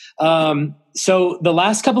So the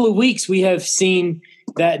last couple of weeks, we have seen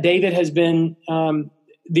that David has been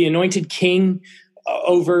the anointed king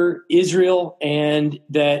over Israel, and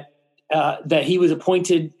that he was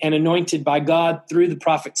appointed and anointed by God through the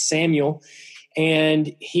prophet Samuel.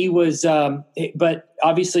 And he was, but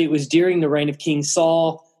obviously it was during the reign of King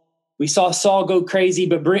Saul. We saw Saul go crazy,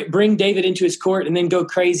 but bring David into his court and then go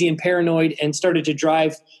crazy and paranoid and started to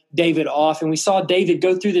drive David off. And we saw David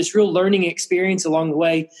go through this real learning experience along the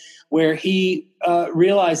way where he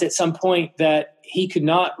realized at some point that he could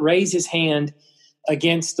not raise his hand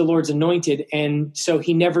against the Lord's anointed. And so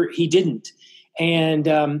he didn't.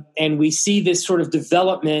 And we see this sort of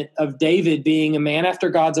development of David being a man after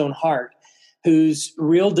God's own heart, whose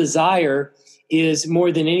real desire is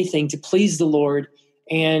more than anything to please the Lord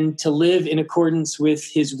and to live in accordance with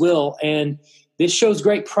his will. And this shows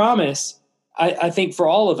great promise, I think, for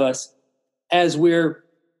all of us as we're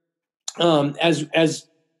as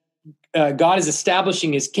God is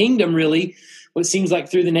establishing his kingdom, really, what seems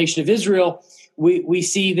like through the nation of Israel. We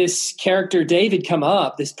see this character David come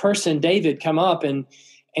up, this person David come up,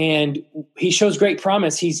 and he shows great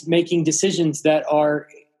promise. He's making decisions that are,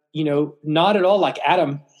 not at all like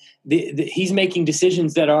Adam. He's making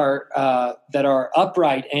decisions that are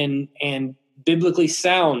upright and biblically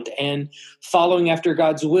sound and following after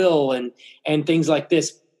God's will and things like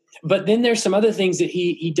this. But then there's some other things that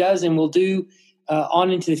he does and will do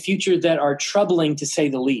on into the future that are troubling, to say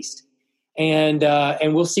the least. And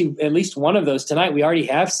we'll see at least one of those tonight. We already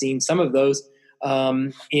have seen some of those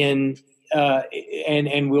and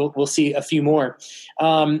we'll see a few more.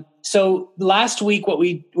 So last week, what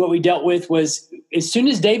we dealt with was, as soon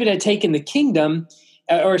as David had taken the kingdom,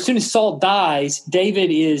 or as soon as Saul dies,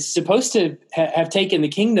 David is supposed to have taken the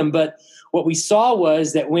kingdom. But what we saw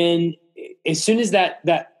was that as soon as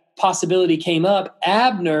that possibility came up,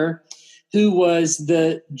 Abner, who was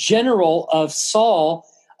the general of Saul,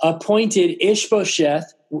 appointed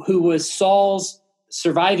Ishbosheth, who was Saul's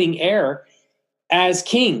surviving heir, as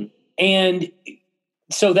king. And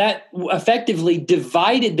so that effectively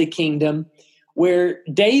divided the kingdom, where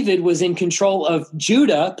David was in control of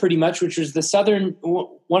Judah, pretty much, which was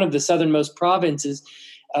one of the southernmost provinces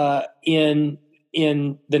in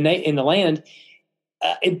the land.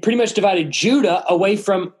 It pretty much divided Judah away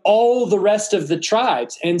from all the rest of the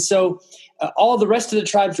tribes. And so all the rest of the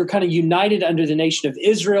tribes were kind of united under the nation of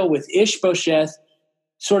Israel, with Ishbosheth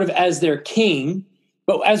sort of as their king.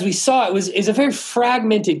 But as we saw, it's a very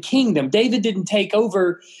fragmented kingdom. David didn't take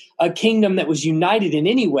over a kingdom that was united in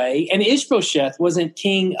any way, and Ishbosheth wasn't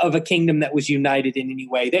king of a kingdom that was united in any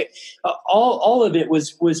way. All of it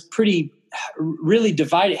was pretty really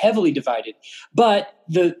divided, heavily divided. But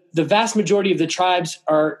the vast majority of the tribes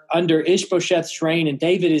are under Ishbosheth's reign, and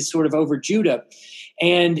David is sort of over Judah.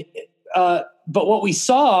 And but what we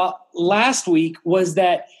saw last week was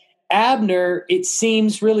that Abner, it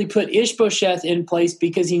seems, really put Ishbosheth in place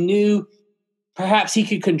because he knew perhaps he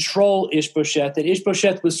could control Ishbosheth, that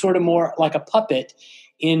Ishbosheth was sort of more like a puppet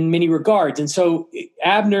in many regards. And so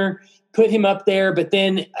Abner put him up there, but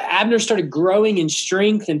then Abner started growing in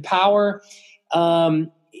strength and power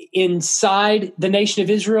inside the nation of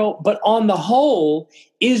Israel. But on the whole,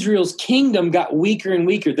 Israel's kingdom got weaker and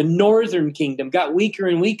weaker. The northern kingdom got weaker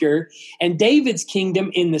and weaker, and David's kingdom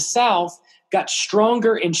in the south got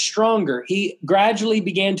stronger and stronger. He gradually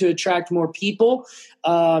began to attract more people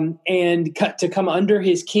and to come under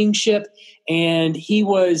his kingship, and he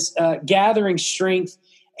was gathering strength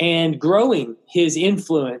and growing his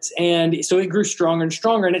influence. And so it grew stronger and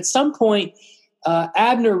stronger. And at some point,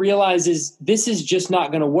 Abner realizes this is just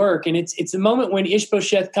not going to work. And it's the moment when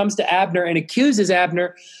Ishbosheth comes to Abner and accuses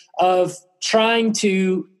Abner of trying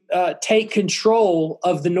to take control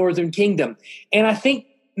of the northern kingdom. And I think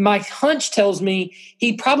my hunch tells me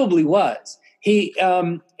he probably was. He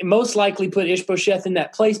most likely put Ishbosheth in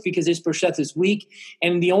that place because Ishbosheth is weak.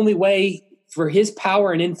 And the only way for his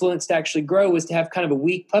power and influence to actually grow was to have kind of a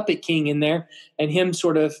weak puppet king in there and him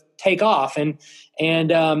sort of take off. And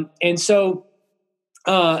so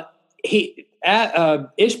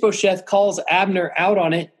Ishbosheth calls Abner out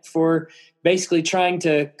on it for basically trying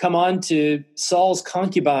to come on to Saul's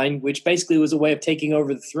concubine, which basically was a way of taking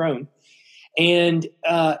over the throne. And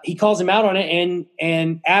he calls him out on it,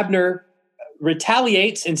 and Abner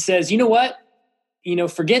retaliates and says, "You know what?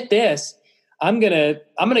 Forget this. I'm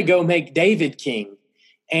gonna go make David king,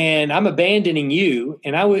 and I'm abandoning you."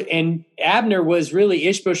 And Abner was really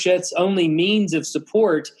Ishbosheth's only means of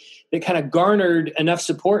support that kind of garnered enough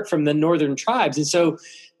support from the northern tribes. And so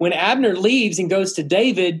when Abner leaves and goes to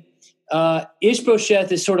David,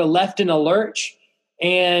 Ishbosheth is sort of left in a lurch.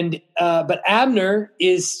 And but Abner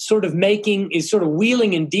is sort of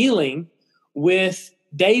wheeling and dealing with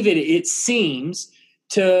David, it seems,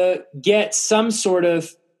 to get some sort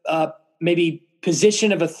of maybe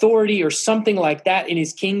position of authority or something like that in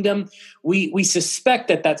his kingdom. We suspect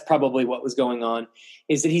that that's probably what was going on,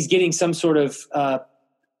 is that he's getting some sort of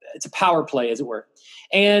it's a power play, as it were.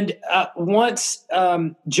 And once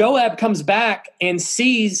Joab comes back and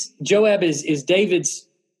sees, Joab is David's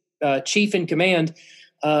chief in command.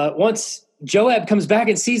 Once Joab comes back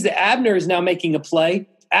and sees that Abner is now making a play,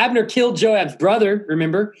 Abner killed Joab's brother,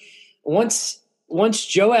 remember? Once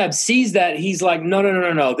Joab sees that, he's like,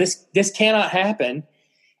 no, this cannot happen.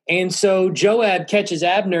 And so Joab catches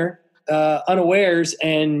Abner unawares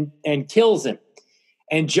and kills him.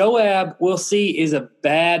 And Joab, we'll see, is a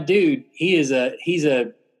bad dude. He's a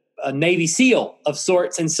Navy SEAL of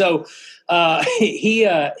sorts. And so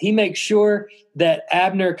he makes sure that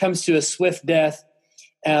Abner comes to a swift death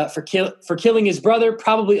for killing his brother,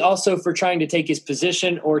 probably also for trying to take his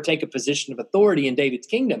position or take a position of authority in David's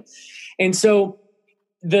kingdom. And so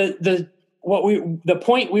the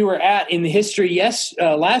point we were at in the history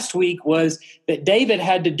last week was that David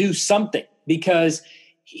had to do something, because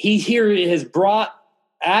he here has brought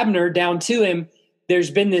Abner down to him.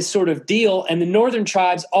 There's been this sort of deal, and the northern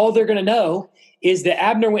tribes, all they're going to know is that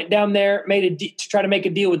Abner went down there, to try to make a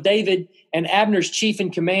deal with David, and Abner's chief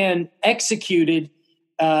in command executed.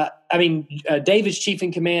 David's chief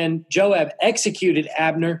in command, Joab, executed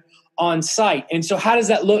Abner on sight. And so, how does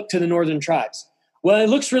that look to the northern tribes? Well, it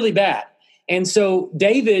looks really bad. And so,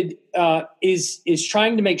 David is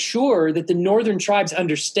trying to make sure that the northern tribes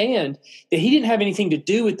understand that he didn't have anything to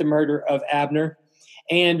do with the murder of Abner,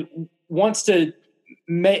 and wants to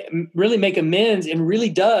really make amends, and really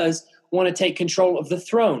does want to take control of the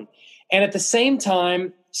throne. And at the same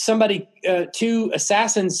time, two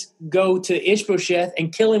assassins go to Ishbosheth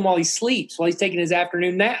and kill him while he sleeps, while he's taking his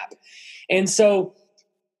afternoon nap. And so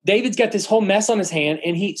David's got this whole mess on his hand,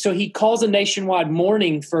 and he calls a nationwide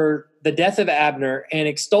mourning for the death of Abner and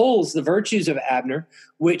extols the virtues of Abner,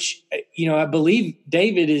 which, I believe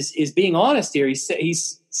David is being honest here.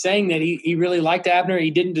 He's saying that he really liked Abner. He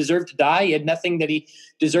didn't deserve to die. He had nothing that he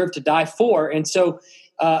deserved to die for. And so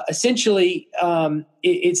essentially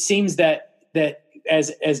it seems that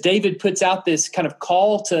as David puts out this kind of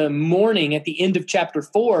call to mourning at the end of chapter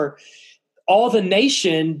 4, all the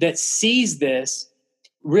nation that sees this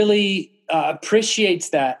really appreciates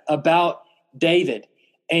that about David,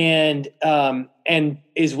 and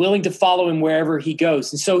is willing to follow him wherever he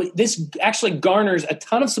goes. And so this actually garners a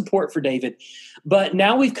ton of support for David. But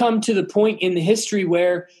now we've come to the point in the history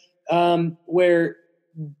where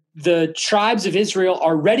the tribes of Israel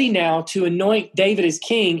are ready now to anoint David as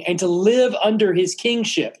king and to live under his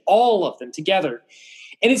kingship, all of them together.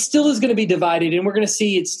 And it still is going to be divided, and we're going to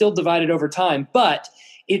see it's still divided over time, but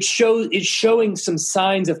it's showing some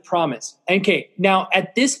signs of promise. Okay, now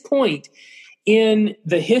at this point in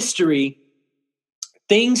the history,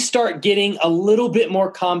 things start getting a little bit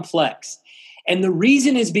more complex. And the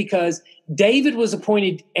reason is because David was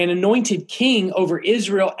appointed and anointed king over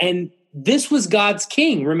Israel, and this was God's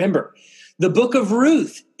king. Remember, the book of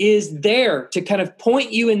Ruth is there to kind of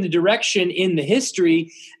point you in the direction in the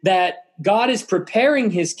history that God is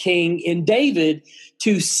preparing his king in David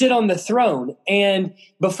to sit on the throne. And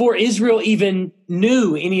before Israel even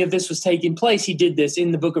knew any of this was taking place, he did this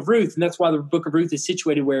in the book of Ruth. And that's why the book of Ruth is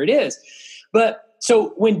situated where it is. But so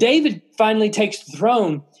when David finally takes the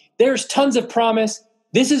throne, there's tons of promise.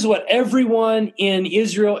 This is what everyone in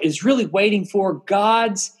Israel is really waiting for.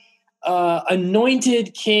 God's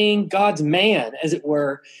anointed king, God's man, as it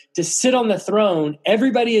were, to sit on the throne.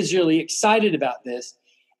 Everybody is really excited about this.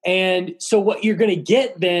 And so what you're going to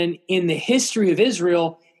get then in the history of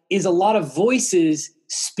Israel is a lot of voices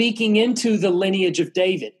speaking into the lineage of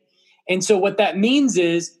David. And so what that means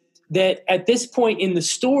is that at this point in the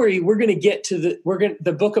story, we're going to get to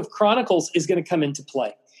the book of Chronicles is going to come into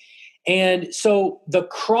play. And so the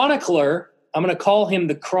chronicler, I'm going to call him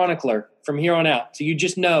the chronicler from here on out. So you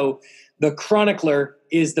just know the chronicler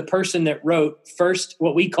is the person that wrote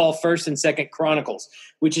what we call First and Second Chronicles,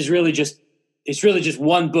 which is really just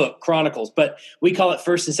one book, Chronicles, but we call it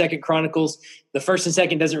First and Second Chronicles. The first and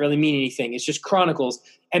second doesn't really mean anything. It's just Chronicles.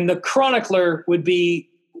 And the chronicler would be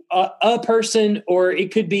a person, or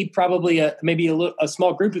it could be probably a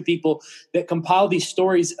small group of people that compile these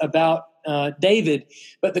stories about David.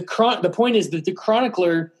 But the point is that the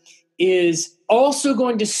chronicler is also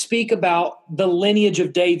going to speak about the lineage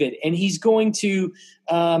of David, and he's going to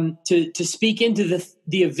speak into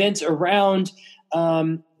the events around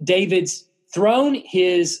David's throne,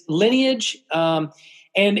 his lineage,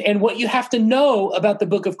 And what you have to know about the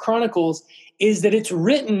book of Chronicles is that it's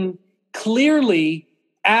written clearly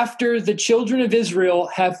after the children of Israel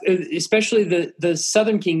have, especially the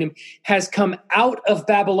southern kingdom, has come out of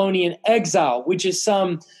Babylonian exile, which is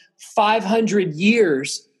some 500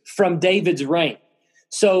 years from David's reign.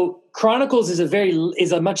 So Chronicles is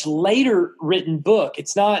a much later written book.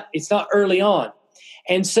 It's not early on.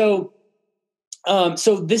 And so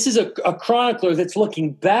this is a chronicler that's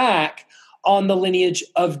looking back on the lineage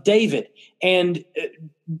of David and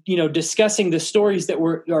discussing the stories that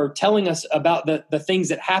are telling us about the things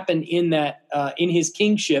that happened in his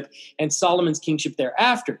kingship and Solomon's kingship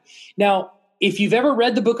thereafter. Now, if you've ever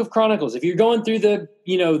read the book of Chronicles, if you're going through the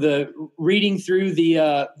reading through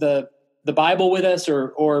the Bible with us,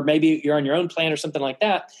 or maybe you're on your own plan or something like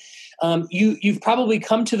that, you've probably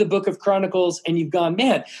come to the book of Chronicles and you've gone,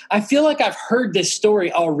 man, I feel like I've heard this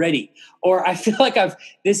story already, or I feel like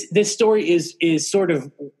this story is sort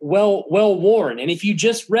of well worn. And if you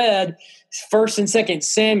just read 1st and 2nd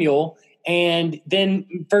Samuel and then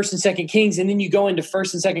 1st and 2nd Kings, and then you go into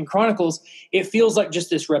 1st and 2nd Chronicles, it feels like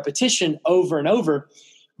just this repetition over and over.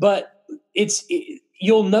 But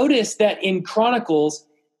you'll notice that in Chronicles,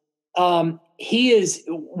 he is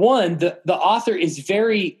the author is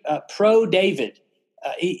very pro David.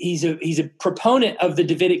 He's a proponent of the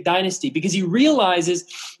Davidic dynasty because he realizes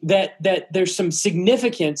that there's some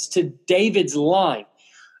significance to David's line.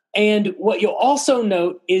 And what you'll also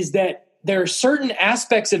note is that there are certain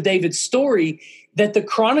aspects of David's story that the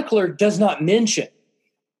chronicler does not mention.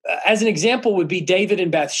 As an example would be David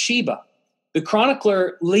and Bathsheba. The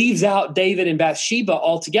chronicler leaves out David and Bathsheba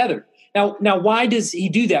altogether. Now, why does he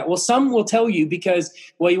do that? Well, some will tell you because,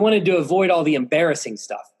 he wanted to avoid all the embarrassing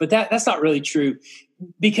stuff. But that's not really true,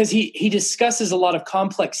 because he discusses a lot of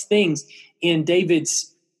complex things in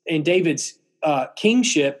David's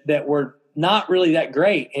kingship that were not really that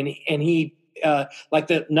great, and he like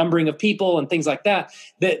the numbering of people and things like that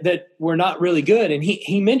were not really good, and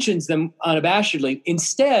he mentions them unabashedly.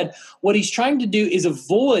 Instead, what he's trying to do is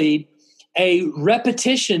avoid a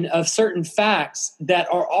repetition of certain facts that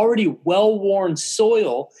are already well-worn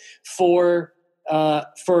soil for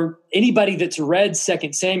anybody that's read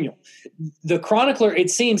 2 Samuel. The chronicler, it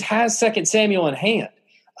seems, has 2 Samuel in hand,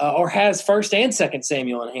 or has 1st and 2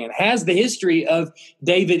 Samuel in hand, has the history of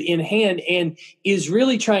David in hand, and is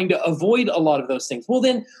really trying to avoid a lot of those things. Well,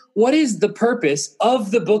 then, what is the purpose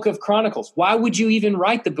of the book of Chronicles? Why would you even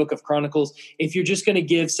write the book of Chronicles if you're just going to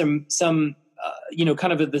give some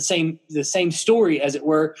kind of the same story, as it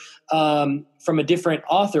were, from a different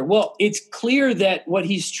author? Well, it's clear that what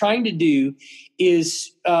he's trying to do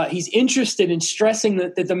is he's interested in stressing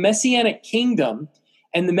that the Messianic kingdom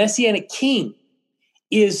and the Messianic king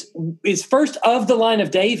is first of the line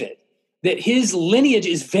of David, that his lineage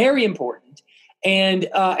is very important.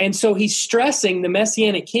 And so he's stressing the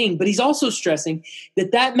Messianic king, but he's also stressing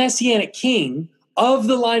that Messianic king of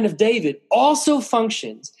the line of David also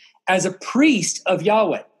functions as a priest of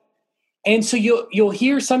Yahweh. And so you'll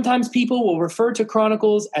hear sometimes people will refer to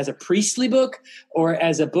Chronicles as a priestly book, or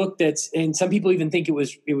as a book and some people even think it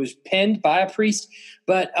was penned by a priest,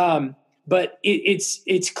 but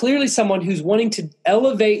it's clearly someone who's wanting to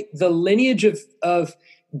elevate the lineage of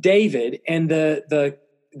David and the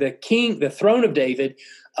king, the throne of David,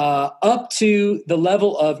 up to the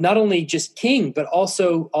level of not only just king, but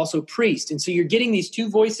also priest. And so you're getting these two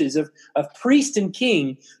voices of priest and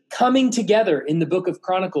king coming together in the book of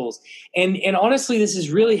Chronicles. And honestly, this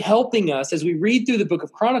is really helping us as we read through the book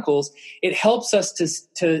of Chronicles. It helps us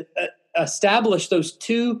to establish those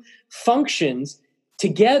two functions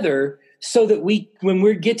together, so that when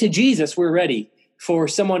we get to Jesus, we're ready for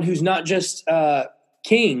someone who's not just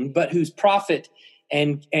king, but who's prophet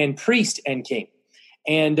and priest and king.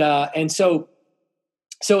 And so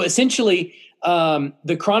essentially,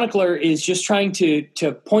 the chronicler is just trying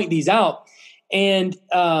to point these out. And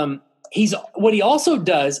what he also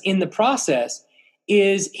does in the process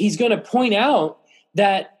is he's going to point out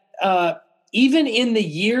that even in the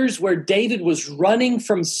years where David was running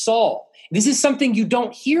from Saul, this is something you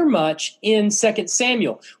don't hear much in 2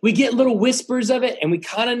 Samuel. We get little whispers of it, and we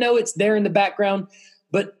kind of know it's there in the background.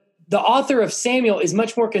 But the author of Samuel is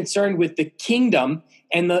much more concerned with the kingdom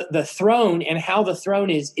and the throne, and how the throne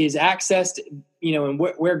is accessed, and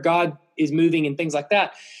where God is moving and things like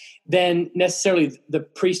that, than necessarily the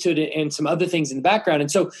priesthood and some other things in the background.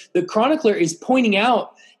 And so the chronicler is pointing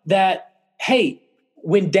out that, hey,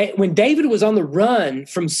 when David was on the run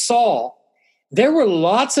from Saul, there were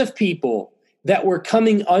lots of people that were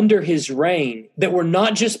coming under his reign that were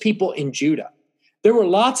not just people in Judah. There were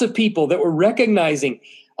lots of people that were recognizing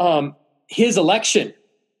his election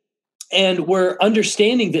and we're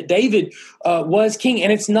understanding that David was king.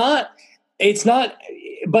 And it's not,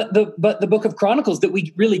 but the Book of Chronicles that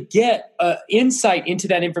we really get insight into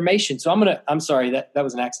that information. So I'm sorry, that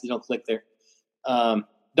was an accidental click there.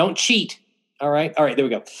 Don't cheat. All right, there we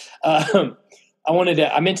go.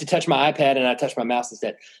 I meant to touch my iPad and I touched my mouse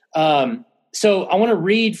instead. So I want to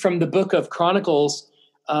read from the Book of Chronicles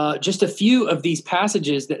just a few of these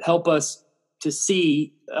passages that help us to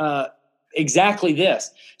see exactly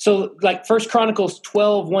this. So like 1 Chronicles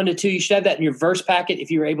 12, 1-2, you should have that in your verse packet if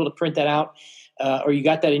you were able to print that out, or you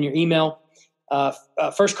got that in your email. 1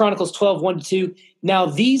 Chronicles 12, 1-2. Now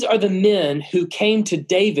these are the men who came to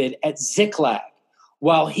David at Ziklag,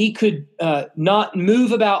 while he could not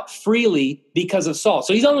move about freely because of Saul.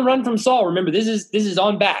 So he's on the run from Saul. Remember, this is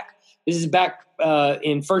on back. This is back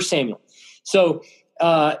in 1 Samuel. So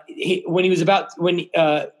when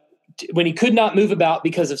he could not move about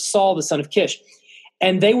because of Saul, the son of Kish.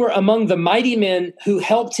 And they were among the mighty men who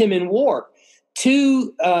helped him in war. They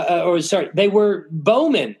were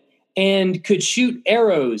bowmen and could shoot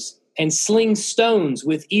arrows and sling stones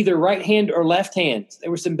with either right hand or left hand. They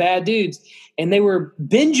were some bad dudes. And they were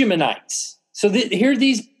Benjaminites. So here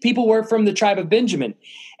these people were from the tribe of Benjamin.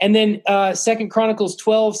 And then 2 Chronicles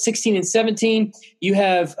 12, 16, and 17, you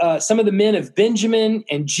have some of the men of Benjamin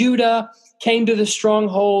and Judah came to the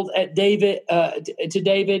stronghold at David.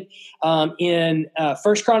 In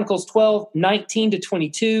 1 Chronicles 12,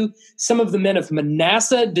 19-22, some of the men of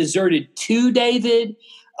Manasseh deserted to David.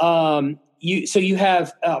 You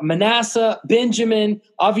have Manasseh, Benjamin,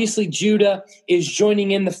 obviously Judah is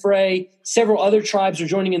joining in the fray. Several other tribes are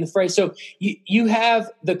joining in the fray. So you have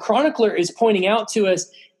the chronicler is pointing out to us,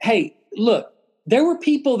 hey, look, there were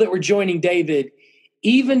people that were joining David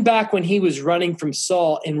even back when he was running from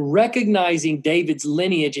Saul and recognizing David's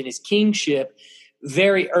lineage and his kingship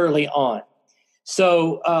very early on.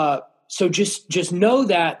 So just know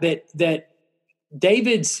that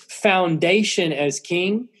David's foundation as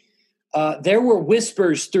king, there were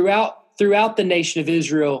whispers throughout the nation of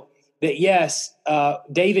Israel that yes,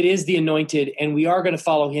 David is the anointed, and we are going to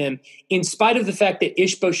follow him, in spite of the fact that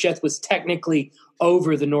Ishbosheth was technically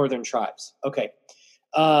over the northern tribes. Okay,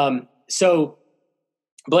 so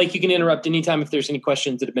Blake, you can interrupt anytime if there's any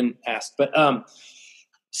questions that have been asked. But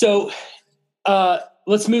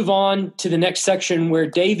let's move on to the next section where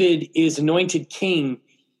David is anointed king.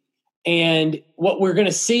 And what we're going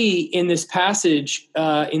to see in this passage,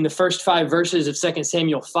 in the first 5 verses of 2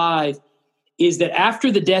 Samuel 5, is that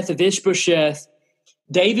after the death of Ishbosheth,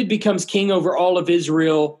 David becomes king over all of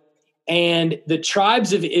Israel, and the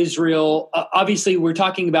tribes of Israel, obviously we're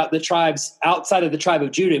talking about the tribes outside of the tribe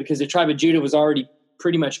of Judah, because the tribe of Judah was already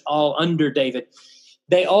pretty much all under David.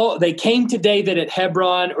 They came to David at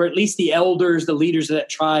Hebron, or at least the elders, the leaders of that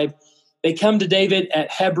tribe. They come to David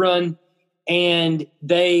at Hebron, and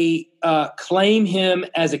they claim him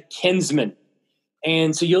as a kinsman.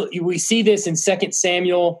 And so we see this in 2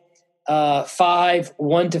 Samuel 5,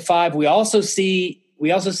 1-5. We also see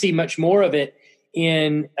much more of it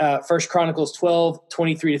in 1 Chronicles 12,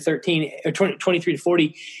 23-13, or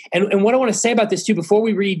 23-40. And what I want to say about this too, before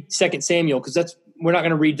we read 2 Samuel, because we're not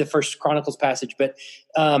going to read the 1 Chronicles passage, but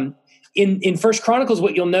in 1 Chronicles,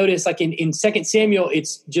 what you'll notice, like in 2 Samuel,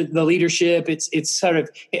 it's just the leadership. It's sort of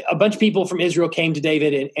a bunch of people from Israel came to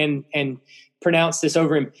David and pronounced this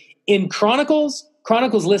over him. In Chronicles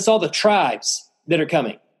lists all the tribes that are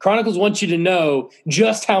coming. Chronicles wants you to know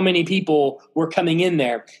just how many people were coming in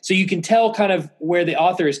there. So you can tell kind of where the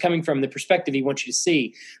author is coming from, the perspective he wants you to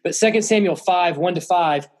see. But 2 Samuel 5,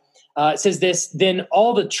 1-5, it says this: Then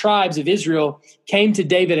all the tribes of Israel came to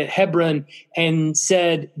David at Hebron and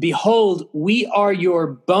said, Behold, we are your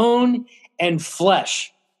bone and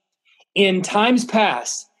flesh. In times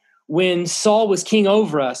past, when Saul was king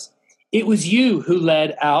over us, it was you who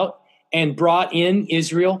led out and brought in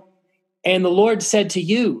Israel. And the Lord said to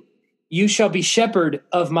you, You shall be shepherd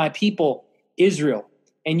of my people, Israel,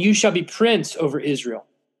 and you shall be prince over Israel.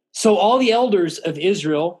 So all the elders of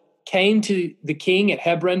Israel came to the king at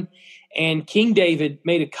Hebron, and King David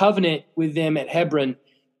made a covenant with them at Hebron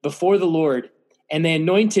before the Lord, and they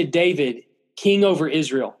anointed David king over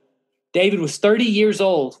Israel. David was 30 years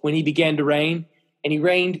old when he began to reign, and he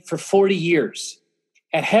reigned for 40 years.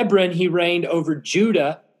 At Hebron, he reigned over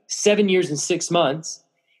Judah 7 years and 6 months.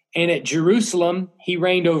 And at Jerusalem, he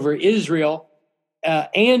reigned over Israel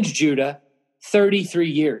and Judah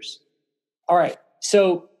 33 years. All right.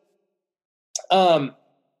 So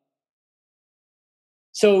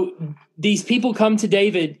these people come to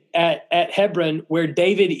David at Hebron, where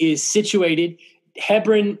David is situated.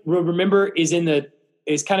 Hebron, remember, is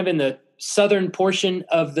kind of in the southern portion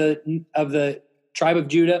of the tribe of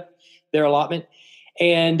Judah. their allotment,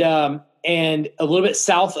 and a little bit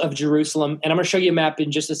south of Jerusalem. And I'm going to show you a map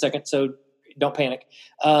in just a second, so don't panic.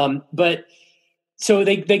 But so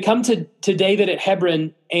they come to David at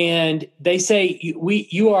Hebron, and they say,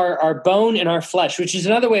 you are our bone and our flesh, which is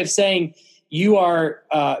another way of saying you are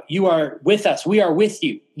with us. We are with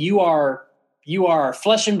you. You are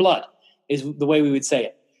flesh and blood is the way we would say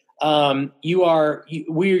it.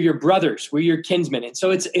 We're your brothers. We're your kinsmen. And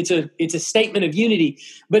so it's a statement of unity,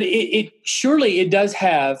 but it surely does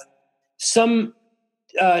have some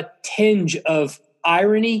tinge of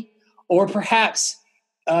irony, or perhaps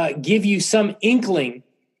give you some inkling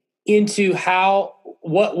into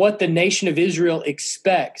what the nation of Israel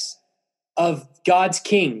expects of God's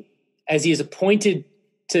king as he is appointed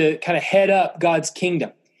to kind of head up God's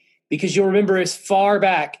kingdom. Because you'll remember, as far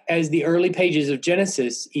back as the early pages of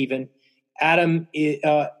Genesis, even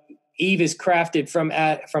Eve is crafted from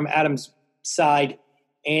Adam's side,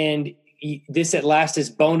 and this at last is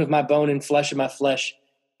bone of my bone and flesh of my flesh,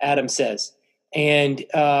 Adam says. And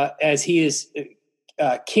as he is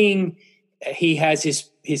king, he has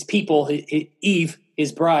his people, Eve,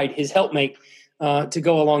 his bride, his helpmate, to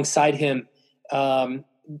go alongside him.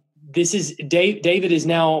 This is David is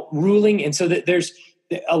now ruling, and so that there's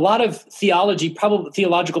a lot of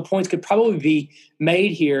theological points could probably be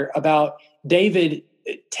made here about David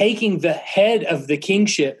taking the head of the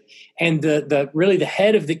kingship and the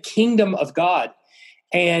head of the kingdom of God,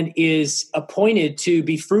 and is appointed to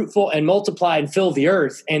be fruitful and multiply and fill the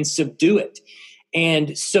earth and subdue it.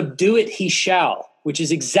 And subdue it he shall, which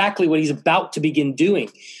is exactly what he's about to begin doing.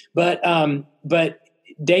 But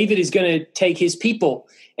David is going to take his people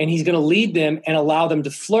and he's going to lead them and allow them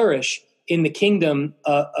to flourish in the kingdom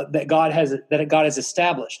that God has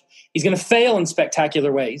established. He's going to fail in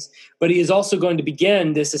spectacular ways, but he is also going to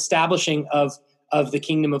begin this establishing of the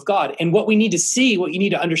kingdom of God. And what we need to see, what you need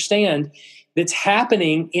to understand that's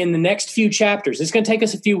happening in the next few chapters, it's going to take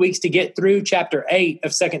us a few weeks to get through chapter 8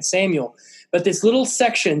 of 2 Samuel, but this little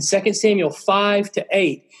section, 2 Samuel 5 to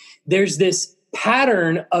 8, there's this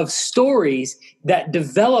pattern of stories that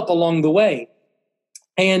develop along the way.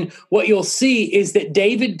 And what you'll see is that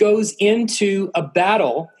David goes into a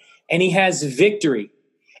battle and he has victory.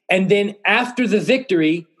 And then after the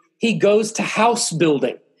victory, he goes to house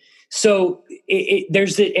building. So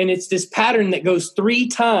it's this pattern that goes 3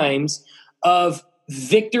 times of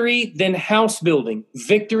victory, then house building,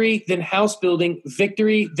 victory, then house building,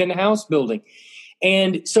 victory, then house building.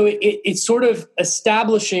 And so it's sort of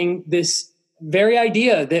establishing this very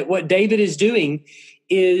idea that what David is doing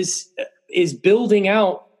is building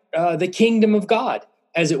out the kingdom of God,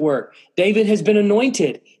 as it were. David has been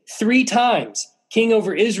anointed 3 times, king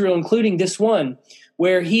over Israel, including this one,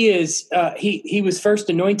 where he was first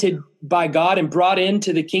anointed by God and brought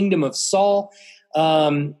into the kingdom of Saul,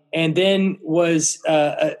 and then was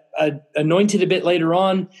anointed a bit later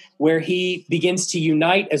on, where he begins to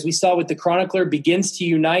unite, as we saw with the chronicler, begins to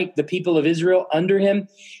unite the people of Israel under him.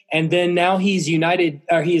 And then now he's united,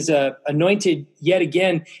 or he's anointed yet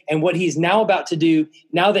again. And what he's now about to do,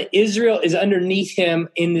 now that Israel is underneath him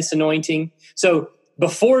in this anointing. So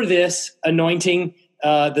before this anointing,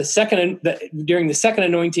 during the second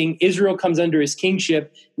anointing, Israel comes under his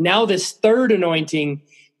kingship. Now this third anointing,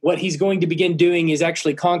 what he's going to begin doing is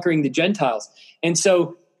actually conquering the Gentiles. And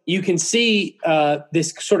so you can see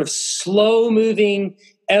this sort of slow-moving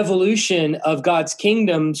evolution of God's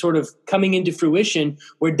kingdom sort of coming into fruition,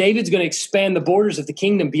 where David's going to expand the borders of the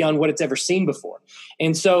kingdom beyond what it's ever seen before.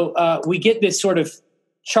 And so we get this sort of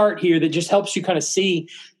chart here that just helps you kind of see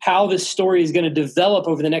how this story is going to develop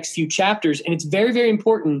over the next few chapters. And it's very, very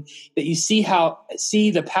important that you see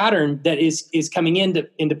the pattern that is coming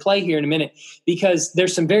into play here in a minute, because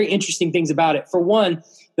there's some very interesting things about it. For one,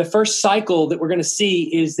 the first cycle that we're going to see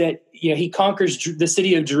is that he conquers the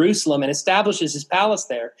city of Jerusalem and establishes his palace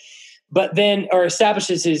there,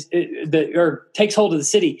 takes hold of the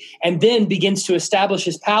city, and then begins to establish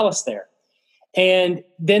his palace there. And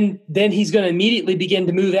then he's going to immediately begin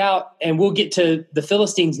to move out, and we'll get to the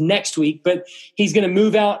Philistines next week, but he's going to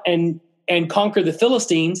move out and conquer the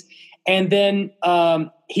Philistines. And then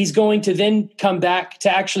he's going to then come back to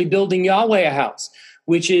actually building Yahweh a house,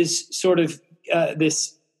 which is sort of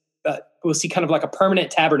we'll see kind of like a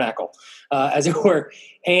permanent tabernacle, as it were.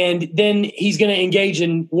 And then he's going to engage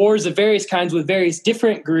in wars of various kinds with various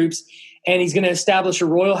different groups, and he's going to establish a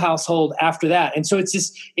royal household after that. And so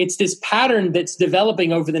it's this pattern that's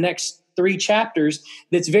developing over the next 3 chapters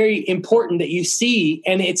that's very important that you see,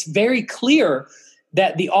 and it's very clear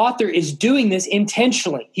that the author is doing this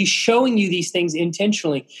intentionally. He's showing you these things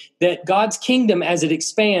intentionally, that God's kingdom as it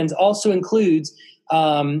expands also includes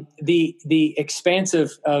the expanse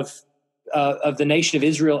of the nation of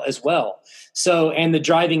Israel as well. So, and the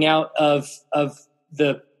driving out of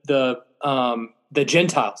the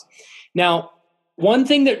Gentiles. Now, one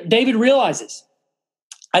thing that David realizes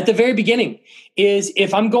at the very beginning is,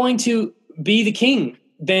 if I'm going to be the king,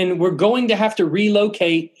 then we're going to have to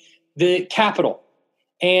relocate the capital.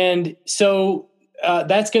 And so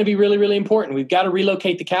that's going to be really, really important. We've got to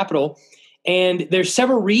relocate the capital. And there's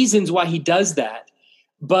several reasons why he does that.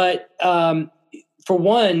 But for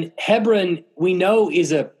one, Hebron, we know,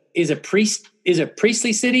 is a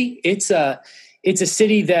priestly city. It's a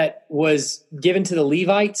city that was given to the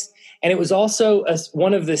Levites. And it was also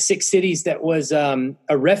one of the 6 cities that was a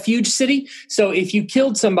refuge city. So if you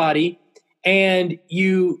killed somebody and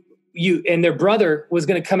you and their brother was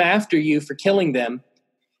going to come after you for killing them,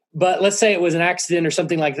 but let's say it was an accident or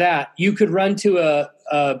something like that, you could run to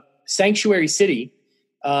a sanctuary city,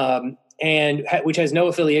 and which has no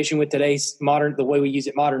affiliation with today's the way we use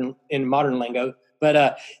it in modern lingo.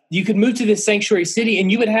 But you could move to this sanctuary city,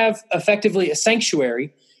 and you would have effectively a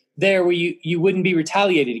sanctuary there where you wouldn't be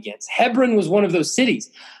retaliated against. Hebron was one of those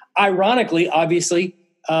cities. Ironically, obviously,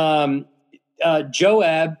 Joab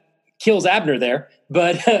kills Abner there,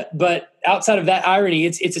 but outside of that irony,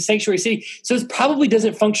 it's a sanctuary city. So it probably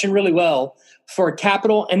doesn't function really well for a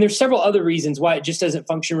capital. And there's several other reasons why it just doesn't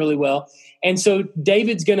function really well. And so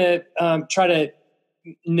David's going to try to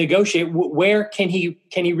negotiate where can he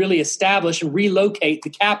really establish and relocate the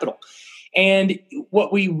capital. And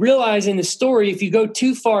what we realize in the story, if you go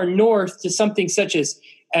too far north to something such as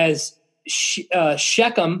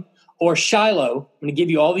Shechem or Shiloh, I'm going to give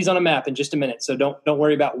you all these on a map in just a minute, so don't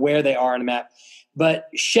worry about where they are on a map. But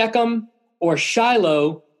Shechem or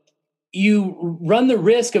Shiloh, you run the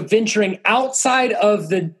risk of venturing outside of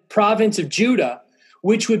the province of Judah,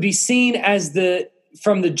 which would be seen as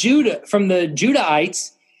from the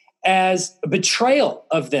Judahites as a betrayal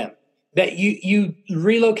of them. That you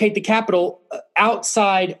relocate the capital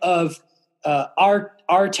outside of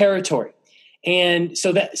our territory, and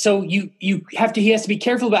so he has to be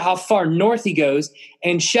careful about how far north he goes.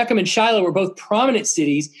 And Shechem and Shiloh were both prominent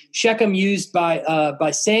cities. Shechem used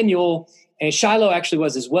by Samuel, and Shiloh actually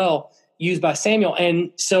was as well used by Samuel,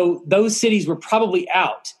 and so those cities were probably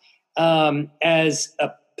out as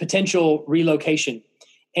a potential relocation.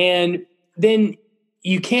 And then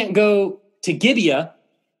you can't go to Gibeah,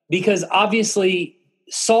 because obviously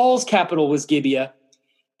Saul's capital was Gibeah,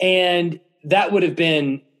 and that would have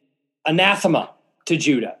been anathema to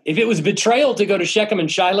Judah. If it was betrayal to go to Shechem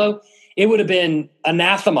and Shiloh, it would have been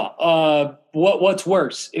anathema. What's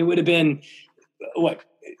worse? It would have been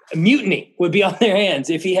mutiny would be on their hands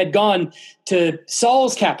if he had gone to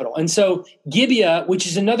Saul's capital. And so Gibeah, which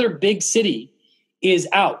is another big city, is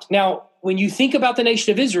out. Now, when you think about the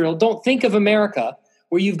nation of Israel, don't think of America,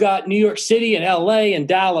 where you've got New York City and LA and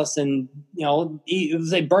Dallas and,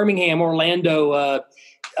 say Birmingham, Orlando,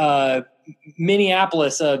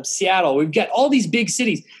 Minneapolis, Seattle. We've got all these big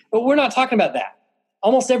cities, but we're not talking about that.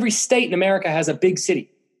 Almost every state in America has a big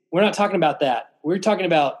city. We're not talking about that. We're talking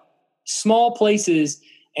about small places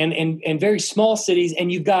and very small cities,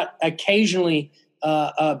 and you've got occasionally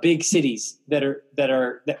big cities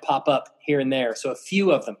that pop up here and there. So a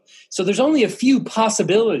few of them. So there's only a few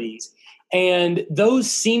possibilities. And those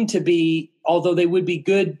seem to be, although they would be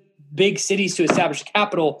good big cities to establish a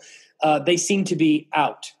capital, they seem to be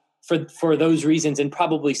out for those reasons, and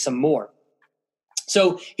probably some more.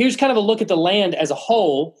 So here's kind of a look at the land as a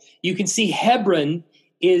whole. You can see Hebron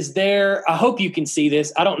is there. I hope you can see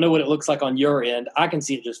this. I don't know what it looks like on your end. I can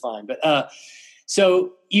see it just fine. But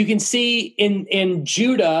so you can see in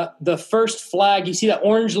Judah, the first flag, you see that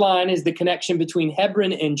orange line is the connection between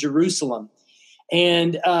Hebron and Jerusalem.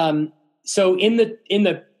 And so in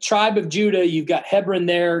the tribe of Judah, you've got Hebron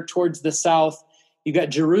there towards the south. You've got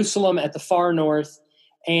Jerusalem at the far north,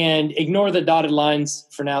 and ignore the dotted lines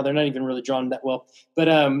for now. They're not even really drawn that well.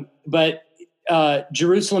 But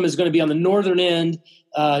Jerusalem is going to be on the northern end,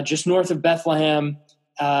 just north of Bethlehem,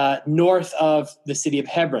 north of the city of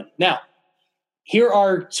Hebron. Now, here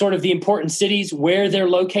are sort of the important cities where they're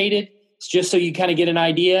located, just so you kind of get an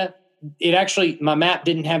idea. It actually, my map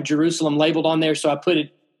didn't have Jerusalem labeled on there, so I put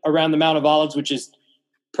it around the Mount of Olives, which is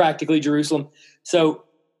practically Jerusalem. So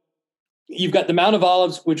you've got the Mount of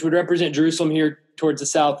Olives, which would represent Jerusalem here towards the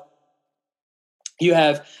south. You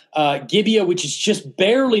have Gibeah, which is just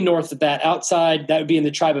barely north of that. Outside, that would be in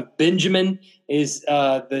the tribe of Benjamin, is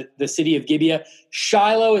the city of Gibeah.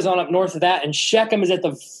 Shiloh is on up north of that, and Shechem is at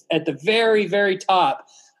the very, very top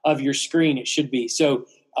of your screen. It should be. So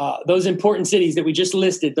those important cities that we just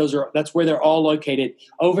listed, that's where they're all located.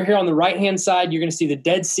 Over here on the right-hand side, you're going to see the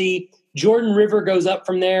Dead Sea. Jordan River goes up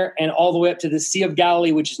from there and all the way up to the Sea of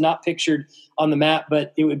Galilee, which is not pictured on the map,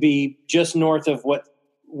 but it would be just north of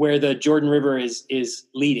where the Jordan River is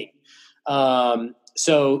leading.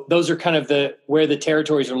 So those are kind of where the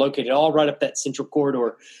territories are located, all right up that central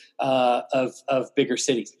corridor of bigger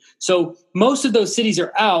cities. So most of those cities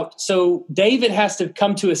are out. So David has to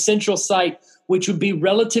come to a central site, which would be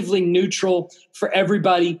relatively neutral for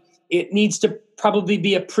everybody. It needs to probably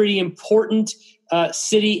be a pretty important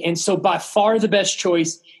city. And so by far the best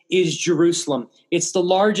choice is Jerusalem. It's the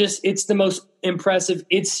largest. It's the most impressive.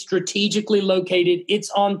 It's strategically located. It's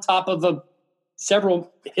on top of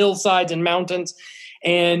several hillsides and mountains.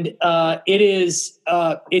 And it's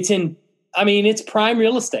prime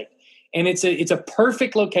real estate. And it's a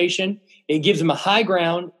perfect location. It gives them a high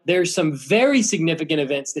ground. There's some very significant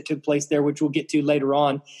events that took place there, which we'll get to later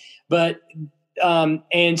on. But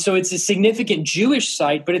and so it's a significant Jewish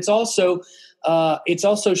site, but it's also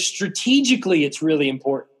strategically it's really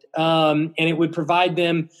important, and it would provide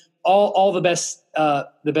them all the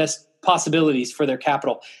best possibilities for their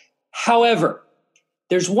capital. However,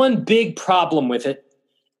 there's one big problem with it,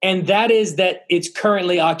 and that is that it's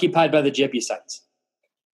currently occupied by the Jebusites.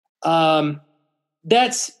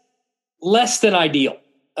 That's less than ideal,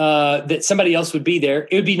 that somebody else would be there.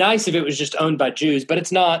 It would be nice if it was just owned by Jews, but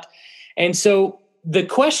it's not. And so the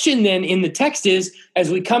question then in the text is,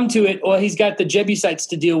 as we come to it, well, he's got the Jebusites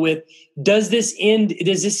to deal with. Does this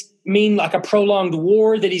mean like a prolonged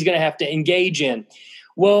war that he's going to have to engage in?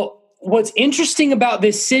 Well, what's interesting about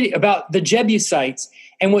this city, about the Jebusites,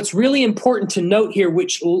 and what's really important to note here,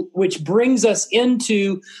 which brings us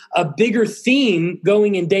into a bigger theme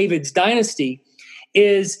going in David's dynasty,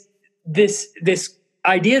 is this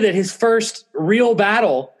idea that his first real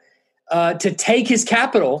battle to take his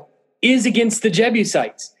capital is against the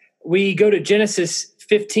Jebusites. We go to Genesis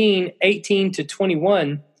 15, 18 to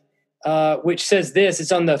 21, which says this.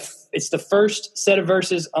 It's the first set of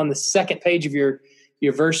verses on the second page of your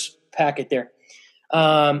verse packet there.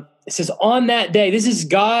 It says, on that day, this is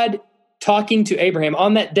God talking to Abraham.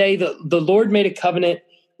 On that day, the Lord made a covenant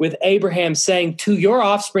with Abraham, saying, to your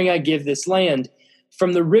offspring I give this land,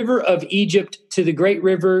 from the river of Egypt to the great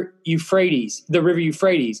river Euphrates, the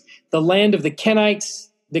land of the Kenites,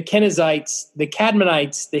 the Kenizzites, the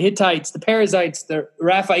Cadmonites, the Hittites, the Perizzites, the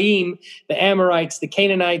Rephaim, the Amorites, the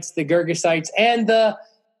Canaanites, the Girgashites, and the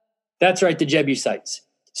Jebusites.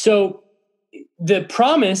 So the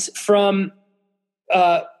promise from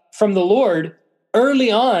the Lord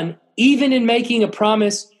early on, even in making a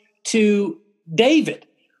promise to David,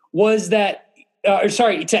 to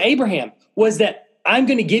Abraham, was that I'm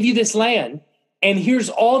going to give you this land, and here's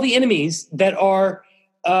all the enemies that are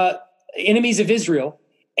enemies of Israel,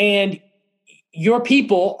 and your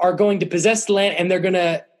people are going to possess the land, and they're going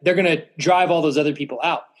to drive all those other people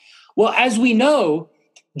out. Well, as we know,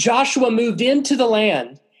 Joshua moved into the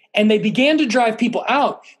land, and they began to drive people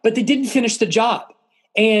out, but they didn't finish the job.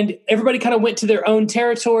 And everybody kind of went to their own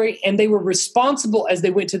territory, and they were responsible as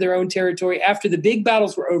they went to their own territory. After the big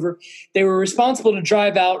battles were over, they were responsible to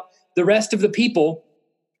drive out the rest of the people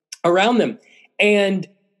around them. And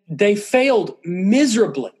they failed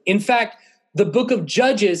miserably. In fact, the book of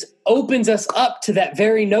Judges opens us up to that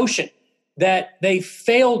very notion that they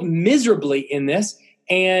failed miserably in this.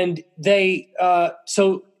 And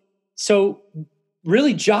so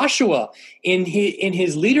really Joshua in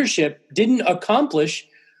his leadership didn't accomplish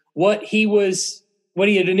what he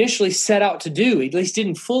had initially set out to do. At least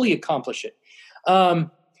didn't fully accomplish it.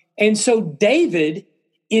 And so David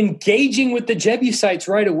engaging with the Jebusites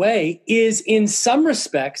right away is in some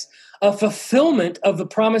respects a fulfillment of the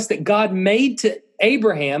promise that God made to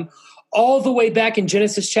Abraham all the way back in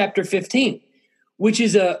Genesis chapter 15, which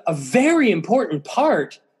is a very important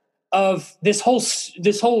part of this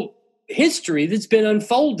whole history that's been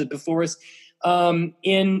unfolded before us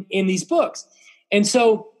in these books. And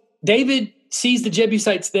so David sees the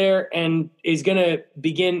Jebusites there and is going to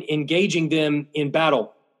begin engaging them in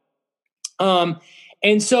battle.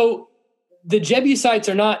 And so the Jebusites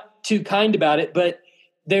are not too kind about it, but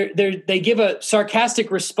they give a sarcastic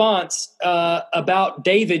response about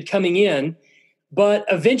David coming in. But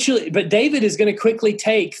David is going to quickly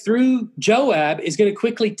through Joab, is going to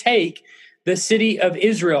quickly take the city of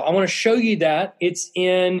Israel. I want to show you that. It's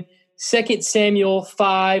in 2 Samuel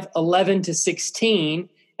 5, 11 to 16,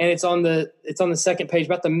 and it's on the second page,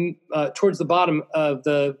 about towards the bottom of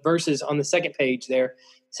the verses on the second page there.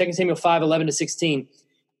 2 Samuel 5, 11 to 16.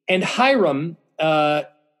 And Hiram,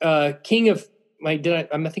 king of, I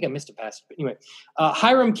think I missed a passage, but anyway,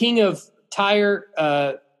 Hiram, king of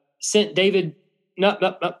Tyre, sent David.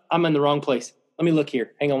 No, I'm in the wrong place. Let me look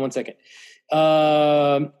here. Hang on one second.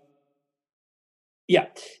 Yeah.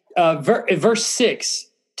 Verse 6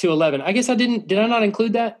 to 11. I guess did I not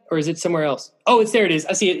include that? Or is it somewhere else? Oh, there it is.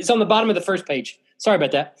 I see it. It's on the bottom of the first page. Sorry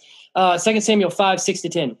about that. 2 Samuel 5, 6 to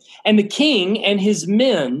 10. And the king and his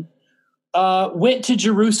men went to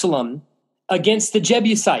Jerusalem against the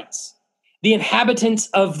Jebusites, the inhabitants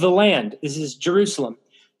of the land. This is Jerusalem,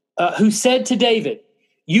 who said to David,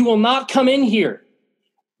 "You will not come in here,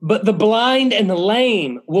 but the blind and the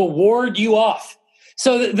lame will ward you off."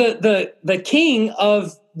 So the king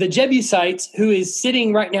of the Jebusites, who is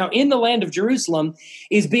sitting right now in the land of Jerusalem,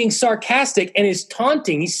 is being sarcastic and is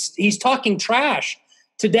taunting. He's talking trash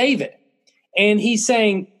to David. And he's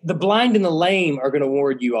saying, the blind and the lame are going to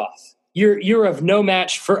ward you off. You're of no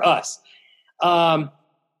match for us. And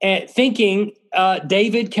thinking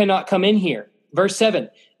David cannot come in here. Verse 7,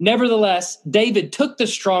 nevertheless, David took the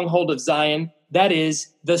stronghold of Zion, that is,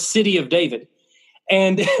 the city of David.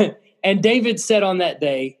 And and David said on that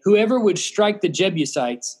day, whoever would strike the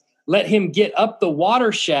Jebusites, let him get up the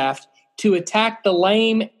water shaft to attack the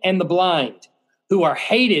lame and the blind, who are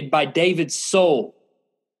hated by David's soul.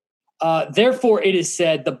 Therefore it is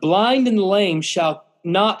said, the blind and the lame shall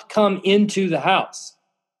not come into the house.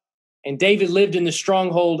 And David lived in the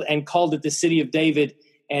stronghold and called it the city of David.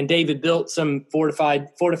 And David built some fortified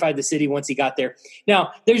the city once he got there.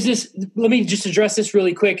 Now, there's this, let me just address this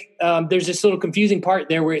really quick. There's this little confusing part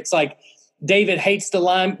there where it's like David hates the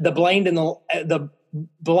blind and the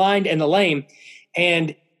blind and the lame.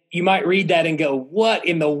 And you might read that and go, what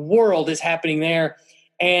in the world is happening there?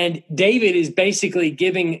 And David is basically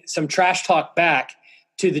giving some trash talk back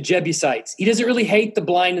to the Jebusites. He doesn't really hate the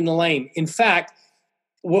blind and the lame. In fact,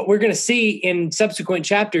 what we're going to see in subsequent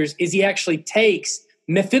chapters is he actually takes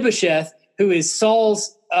Mephibosheth, who is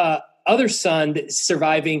Saul's other son that's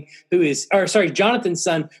surviving, Jonathan's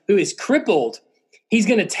son, who is crippled. He's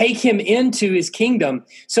going to take him into his kingdom.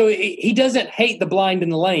 So he doesn't hate the blind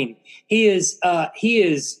and the lame. He is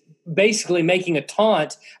basically making a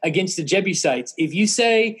taunt against the Jebusites. If you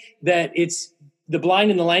say that it's the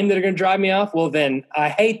blind and the lame that are going to drive me off, well, then I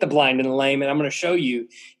hate the blind and the lame, and I'm going to show you,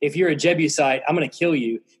 if you're a Jebusite, I'm going to kill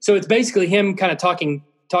you. So it's basically him kind of talking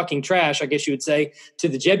trash, I guess you would say, to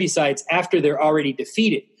the Jebusites after they're already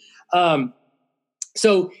defeated.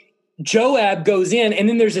 So Joab goes in, and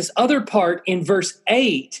then there's this other part in verse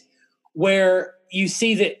 8 where you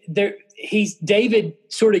see that David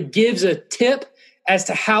sort of gives a tip as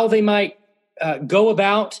to how they might go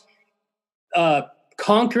about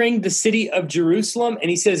conquering the city of Jerusalem. And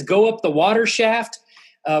he says, go up the water shaft.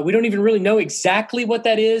 We don't even really know exactly what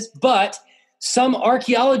that is, but some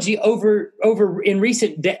archaeology over in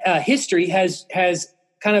recent history has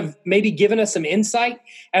kind of maybe given us some insight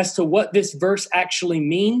as to what this verse actually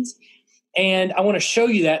means. And I want to show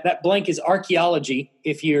you that blank is archaeology.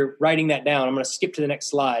 If you're writing that down, I'm going to skip to the next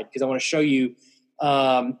slide because I want to show you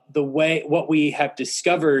what we have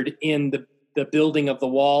discovered in the building of the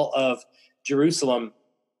wall of Jerusalem.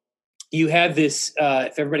 You have this,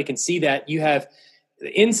 if everybody can see that, you have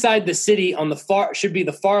inside the city on the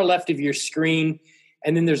far left of your screen,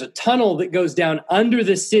 and then there's a tunnel that goes down under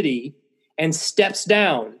the city and steps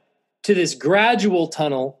down to this gradual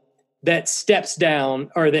tunnel that steps down,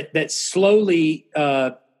 or that slowly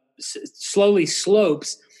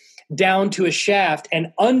slopes down to a shaft,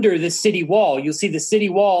 and under the city wall, you'll see the city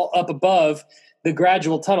wall up above the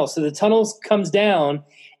gradual tunnel. So the tunnel comes down,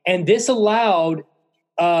 and this allowed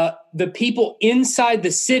the people inside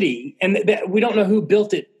the city, and we don't know who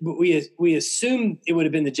built it, but we assume it would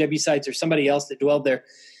have been the Jebusites or somebody else that dwelled there.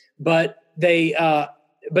 But they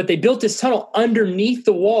built this tunnel underneath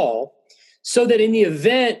the wall so that in the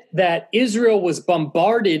event that Israel was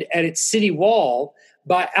bombarded at its city wall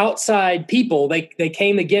by outside people, they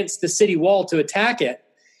came against the city wall to attack it,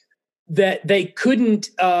 that they couldn't,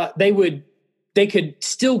 they could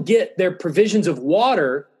still get their provisions of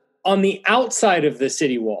water on the outside of the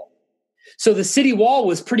city wall. So the city wall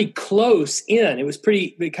was pretty close in. It was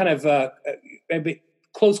pretty kind of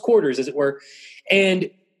close quarters, as it were.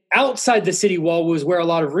 And outside the city wall was where a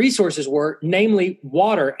lot of resources were, namely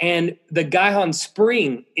water. And the Gihon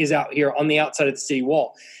Spring is out here on the outside of the city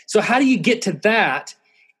wall. So how do you get to that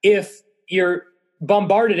if you're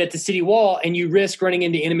bombarded at the city wall and you risk running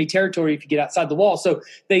into enemy territory if you get outside the wall? So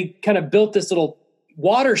they kind of built this little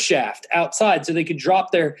water shaft outside so they could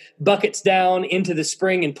drop their buckets down into the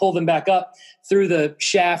spring and pull them back up through the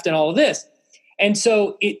shaft and all of this. And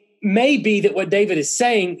so it may be that what David is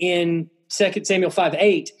saying in 2 Samuel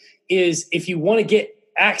 5:8 is, if you want to get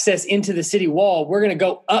access into the city wall, we're going to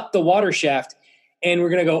go up the water shaft, and we're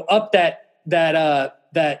going to go up that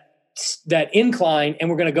incline, and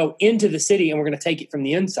we're going to go into the city, and we're going to take it from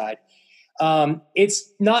the inside.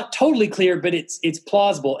 It's not totally clear, but it's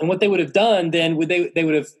plausible. And what they would have done then they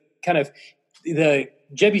would have kind of, the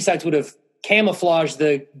Jebusites would have camouflaged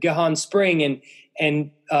the Gihon spring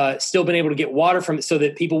and still been able to get water from it so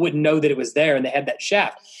that people wouldn't know that it was there, and they had that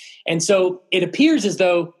shaft. And so it appears as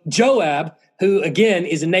though Joab, who again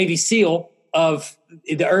is a Navy SEAL, of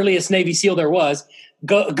the earliest Navy SEAL there was,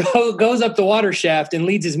 goes up the water shaft and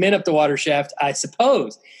leads his men up the water shaft, I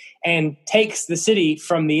suppose, and takes the city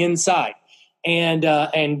from the inside and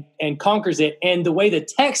conquers it. And the way the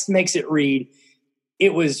text makes it read,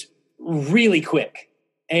 it was really quick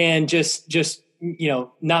and just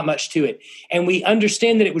not much to it. And we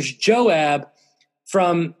understand that it was Joab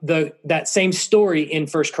from that same story in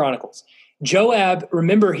First Chronicles. Joab,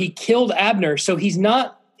 remember, he killed Abner, so he's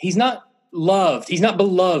not loved, he's not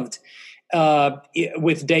beloved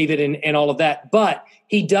with David and all of that, but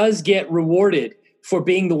he does get rewarded for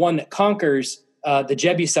being the one that conquers the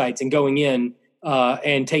Jebusites and going in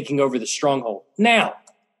and taking over the stronghold. Now,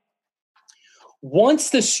 once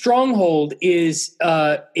the stronghold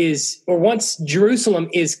once Jerusalem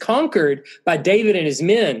is conquered by David and his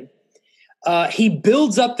men, he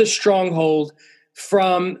builds up the stronghold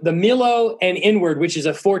from the Millo and inward, which is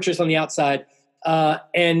a fortress on the outside,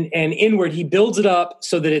 and inward. He builds it up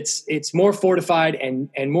so that it's more fortified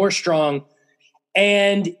and more strong.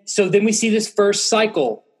 And so then we see this first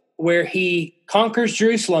cycle where he conquers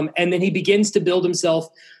Jerusalem, and then he begins to build himself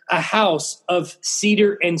a house of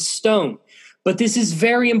cedar and stone. But this is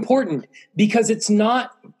very important because it's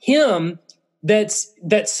not him that's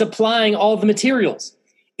supplying all the materials.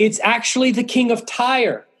 It's actually the king of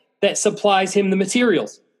Tyre that supplies him the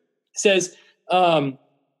materials. It says,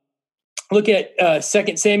 look at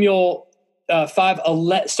 2 Samuel 5,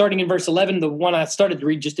 starting in verse 11, the one I started to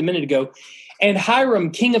read just a minute ago. And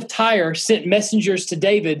Hiram, king of Tyre, sent messengers to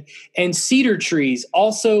David and cedar trees,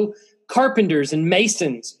 also carpenters and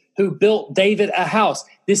masons who built David a house.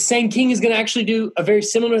 This same king is going to actually do a very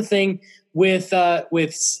similar thing with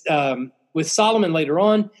Solomon later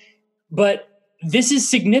on. But this is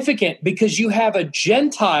significant because you have a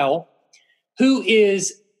Gentile who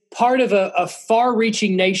is part of a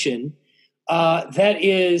far-reaching nation that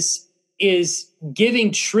is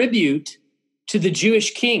giving tribute to the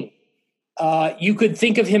Jewish king. You could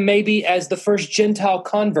think of him maybe as the first Gentile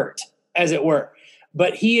convert, as it were.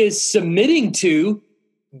 But he is submitting to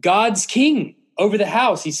God's king over the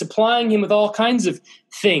house. He's supplying him with all kinds of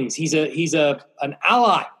things. He's an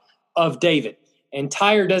ally of David. And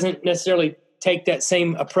Tyre doesn't necessarily take that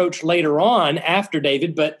same approach later on after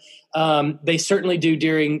David, but they certainly do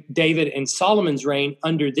during David and Solomon's reign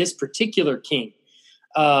under this particular king,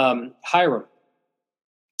 Hiram.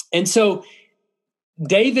 And so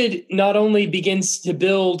David not only begins to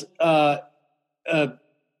build a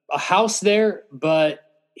house there, but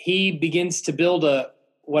he begins to build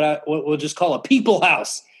what we'll just call a people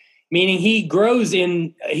house, meaning he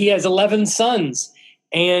has 11 sons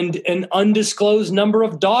and an undisclosed number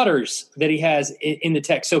of daughters that he has in the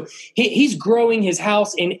text. So he's growing his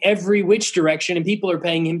house in every which direction, and people are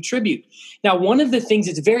paying him tribute. Now, one of the things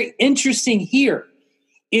that's very interesting here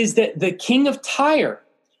is that the king of Tyre,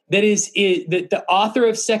 that is the author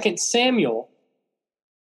of 2 Samuel,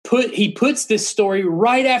 he puts this story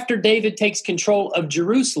right after David takes control of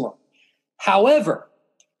Jerusalem. However,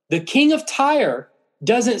 the king of Tyre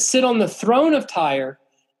doesn't sit on the throne of Tyre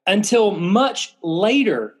until much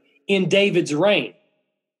later in David's reign.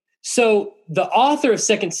 So the author of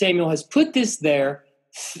 2 Samuel has put this there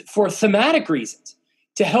for thematic reasons,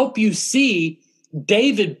 to help you see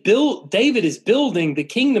David is building the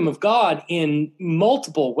kingdom of God in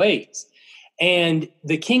multiple ways. And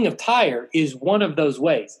the king of Tyre is one of those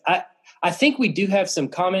ways. I think we do have some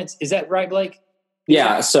comments. Is that right, Blake?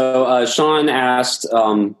 Yeah. So Sean asked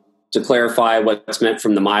to clarify what's meant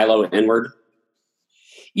from the Milo inward.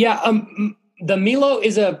 Yeah. The Millo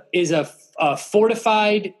is a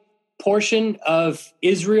fortified portion of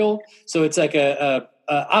Israel. So it's like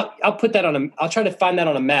I'll put that I'll try to find that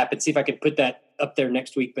on a map and see if I can put that up there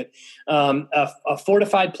next week. But a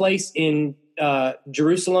fortified place in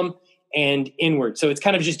Jerusalem and inward. So it's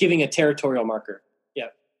kind of just giving a territorial marker. Yeah.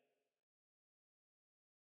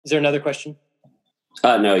 Is there another question?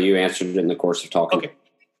 No, you answered it in the course of talking. Okay.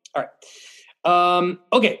 All right.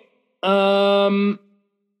 Okay.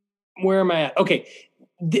 Where am I at? Okay.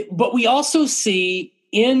 But we also see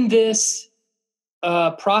in this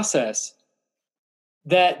process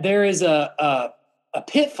that there is a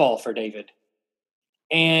pitfall for David.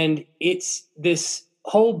 And it's this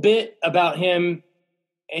whole bit about him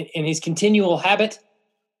and his continual habit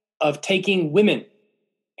of taking women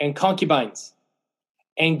and concubines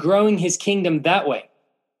and growing his kingdom that way.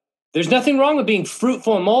 There's nothing wrong with being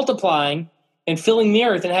fruitful and multiplying and filling the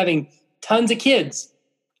earth and having tons of kids.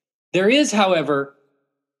 There is, however,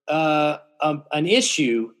 an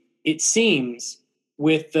issue, it seems,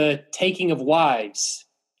 with the taking of wives.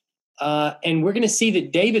 And we're going to see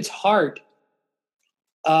that David's heart,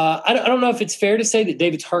 I don't know if it's fair to say that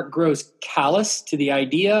David's heart grows callous to the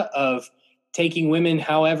idea of taking women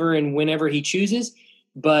however and whenever he chooses,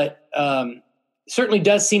 but certainly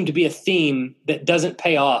does seem to be a theme that doesn't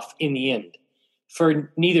pay off in the end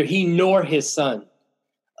for neither he nor his son.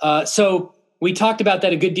 So we talked about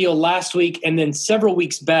that a good deal last week, and then several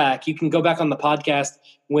weeks back, you can go back on the podcast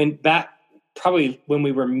probably when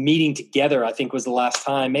we were meeting together, I think was the last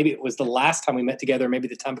time. Maybe it was the last time we met together, maybe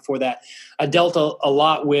the time before that. I dealt a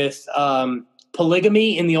lot with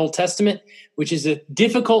polygamy in the Old Testament, which is a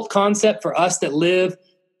difficult concept for us that live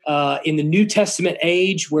in the New Testament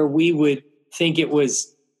age, where we would think it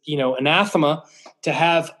was, anathema to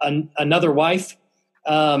have another wife.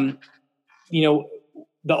 The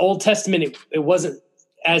Old Testament, it wasn't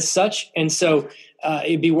as such. And so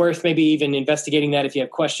it'd be worth maybe even investigating that if you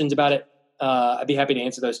have questions about it. I'd be happy to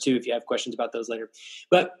answer those too if you have questions about those later.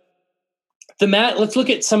 But let's look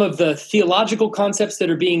at some of the theological concepts that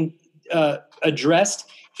are being addressed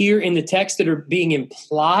here in the text, that are being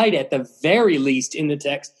implied at the very least in the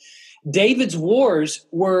text. David's wars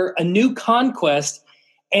were a new conquest,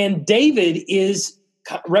 and David is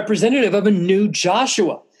representative of a new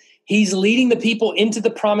Joshua. He's leading the people into the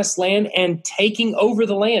promised land and taking over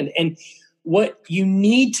the land. And what you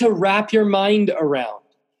need to wrap your mind around,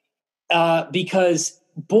 because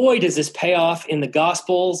boy, does this pay off in the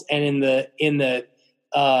Gospels and in the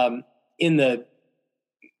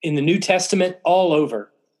New Testament all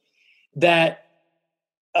over, that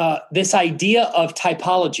this idea of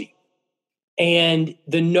typology and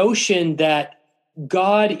the notion that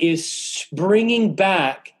God is bringing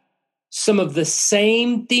back some of the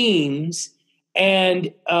same themes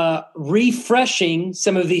and refreshing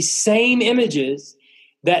some of these same images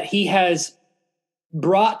that he has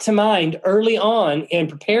brought to mind early on and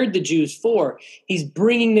prepared the Jews for. He's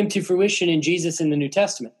bringing them to fruition in Jesus in the New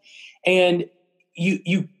Testament. And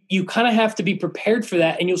you kind of have to be prepared for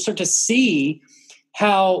that, and you'll start to see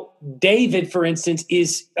how David, for instance,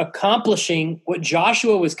 is accomplishing what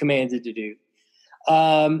Joshua was commanded to do.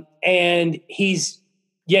 And he's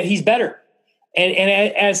better. And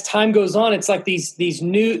as time goes on, it's like there's these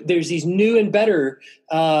new and better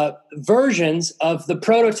versions of the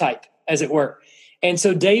prototype, as it were. And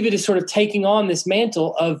so David is sort of taking on this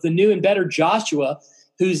mantle of the new and better Joshua,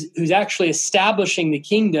 who's actually establishing the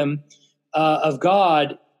kingdom of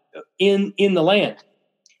God in the land.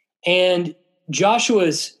 And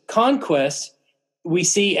Joshua's conquest, we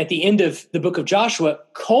see at the end of the book of Joshua,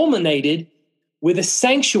 culminated with a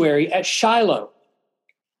sanctuary at Shiloh.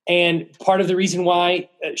 And part of the reason why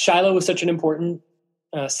Shiloh was such an important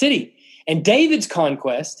city. And David's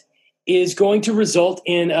conquest is going to result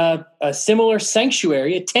in a similar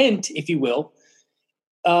sanctuary, a tent, if you will,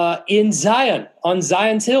 in Zion, on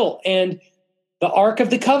Zion's hill. And the Ark of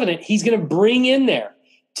the Covenant, he's going to bring in there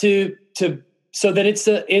so that it's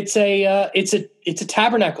a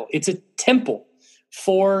tabernacle, it's a temple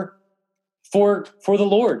for the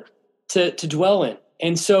Lord to dwell in.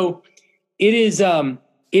 And so it is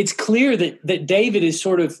it's clear that David is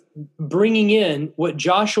sort of bringing in what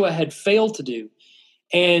Joshua had failed to do.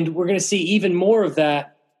 And we're going to see even more of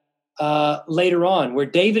that later on, where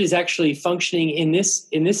David is actually functioning in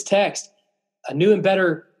this text, a new and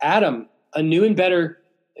better Adam, a new and better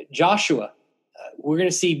Joshua. We're going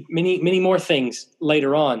to see many, many more things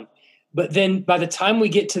later on. But then by the time we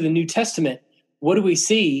get to the New Testament, what do we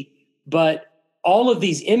see but all of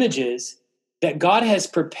these images that God has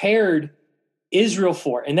prepared Israel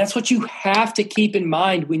for? And that's what you have to keep in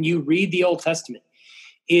mind when you read the Old Testament,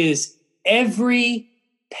 is every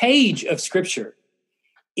page of Scripture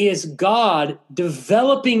is God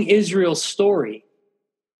developing Israel's story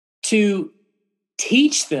to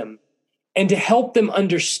teach them and to help them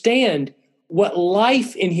understand what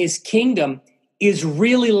life in his kingdom is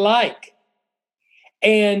really like.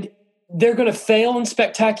 And they're going to fail in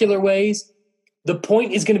spectacular ways. The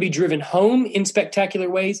point is going to be driven home in spectacular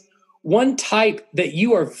ways. One type that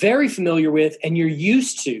you are very familiar with and you're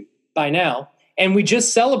used to by now, and we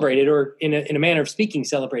just celebrated, or in a manner of speaking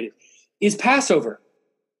celebrated, is Passover.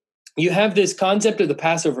 You have this concept of the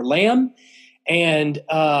Passover lamb and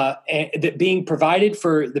that being provided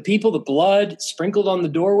for the people, the blood sprinkled on the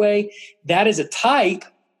doorway. That is a type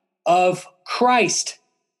of Christ,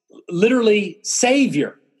 literally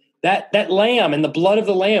Savior. That lamb and the blood of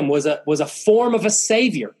the lamb was a form of a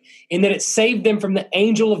Savior, in that it saved them from the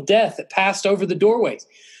angel of death that passed over the doorways.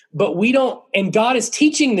 but we don't, and God is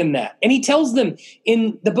teaching them that. And he tells them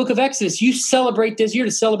in the book of Exodus, you celebrate this, you're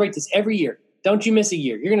to celebrate this every year. Don't you miss a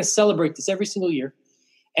year. You're going to celebrate this every single year.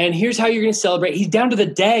 And here's how you're going to celebrate. He's down to the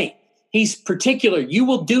day. He's particular. You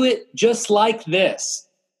will do it just like this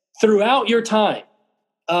throughout your time.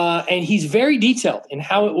 And he's very detailed in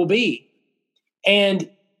how it will be. And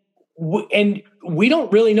we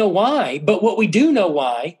don't really know why, but what we do know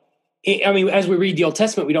why, I mean, as we read the Old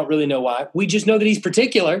Testament, we don't really know why. We just know that he's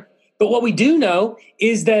particular. But what we do know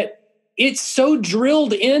is that it's so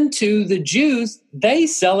drilled into the Jews, they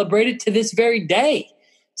celebrate it to this very day.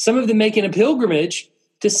 Some of them making a pilgrimage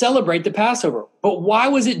to celebrate the Passover. But why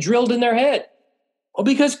was it drilled in their head? Well,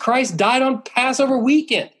 because Christ died on Passover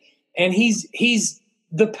weekend, and he's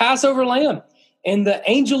the Passover lamb. And the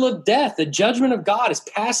angel of death, the judgment of God, is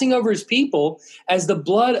passing over his people as the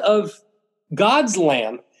blood of God's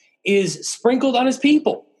lamb is sprinkled on his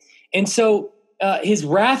people. And so his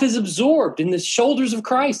wrath is absorbed in the shoulders of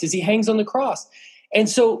Christ as he hangs on the cross. And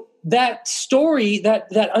so that story,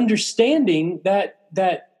 that understanding, that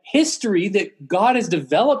history that God has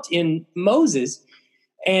developed in Moses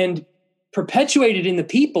and perpetuated in the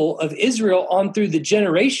people of Israel on through the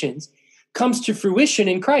generations comes to fruition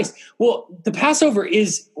in Christ. Well, the Passover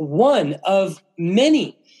is one of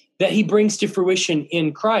many that he brings to fruition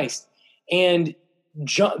in Christ. And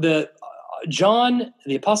the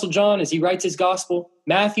Apostle John, as he writes his gospel,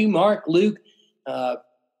 Matthew, Mark, Luke,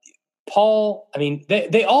 Paul, I mean,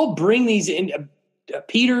 they all bring these in.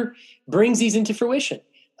 Peter brings these into fruition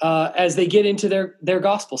as they get into their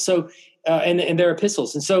gospel. So, and their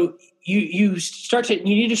epistles. And so you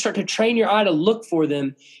need to start to train your eye to look for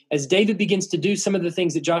them as David begins to do some of the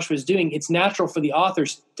things that Joshua is doing. It's natural for the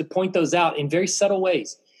authors to point those out in very subtle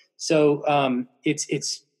ways. So I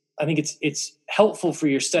think it's helpful for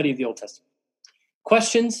your study of the Old Testament.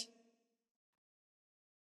 Questions?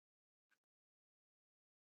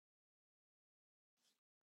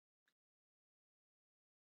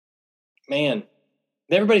 Man,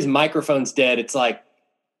 everybody's microphone's dead. It's like,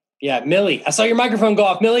 yeah, Millie, I saw your microphone go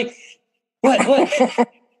off. Millie, what?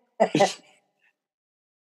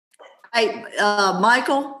 Hey,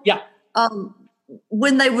 Michael. Yeah.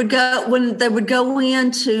 When they would go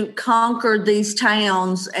in to conquer these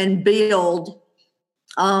towns and build,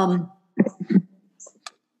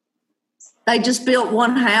 they just built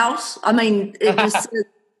one house. I mean, it just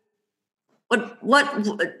what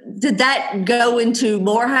did that go into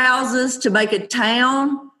more houses to make a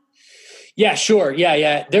town? Yeah, sure.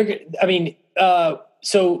 Yeah.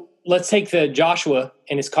 So let's take the Joshua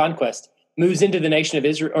and his conquest, moves into the nation of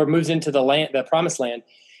Israel, or moves into the land, the promised land,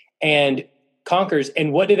 and conquers.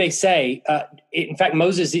 And what do they say? In fact,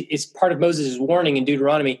 Moses is part of Moses' warning in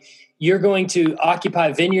Deuteronomy. You're going to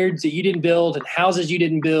occupy vineyards that you didn't build and houses you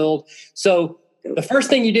didn't build. So the first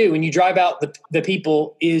thing you do when you drive out the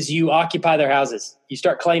people is you occupy their houses. You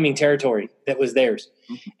start claiming territory that was theirs.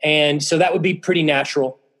 Mm-hmm. And so that would be pretty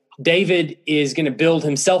natural. David is going to build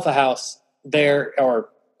himself a house there, or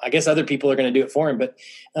I guess other people are going to do it for him, but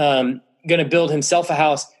going to build himself a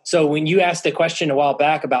house. So when you asked the question a while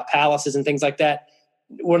back about palaces and things like that,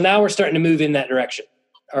 well, now we're starting to move in that direction.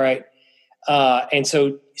 All right. And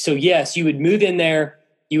so yes, you would move in there.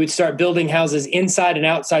 You would start building houses inside and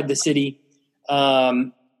outside the city.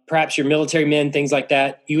 Perhaps your military men, things like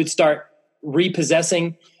that. You would start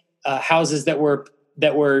repossessing houses that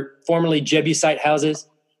were formerly Jebusite houses.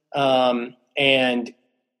 And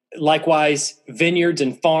likewise, vineyards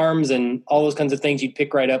and farms and all those kinds of things you'd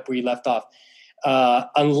pick right up where you left off.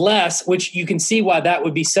 Unless, which you can see why that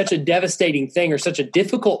would be such a devastating thing or such a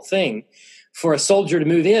difficult thing for a soldier to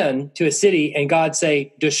move in to a city and God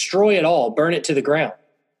say, destroy it all, burn it to the ground,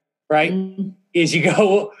 right? Mm-hmm. Is you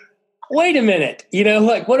go, wait a minute,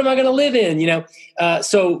 like, what am I going to live in?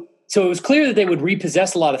 So it was clear that they would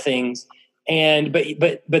repossess a lot of things. And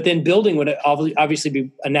but then building would obviously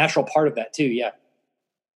be a natural part of that too. Yeah.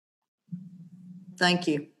 Thank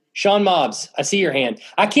you. Sean Mobbs, I see your hand.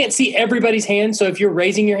 I can't see everybody's hand, so if you're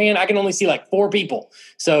raising your hand, I can only see like 4 people.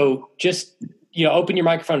 So just open your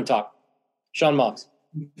microphone and talk. Sean Mobbs.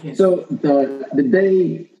 So did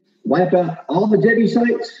they wipe out all the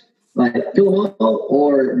Jebusites, like kill them all,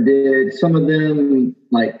 or did some of them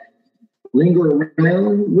like linger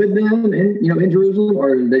around with them in Jerusalem,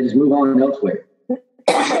 or did they just move on elsewhere?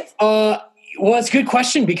 Well, it's a good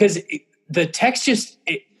question because the text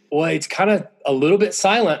it's kind of a little bit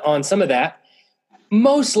silent on some of that.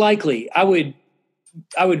 Most likely, I would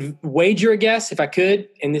wager a guess if I could,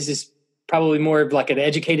 and this is probably more of like an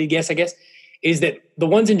educated guess, I guess, is that the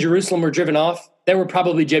ones in Jerusalem were driven off. There were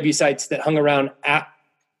probably Jebusites that hung around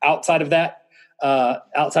outside of that.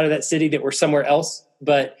 outside of that city that were somewhere else.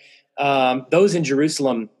 But those in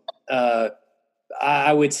Jerusalem,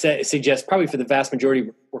 I would suggest probably for the vast majority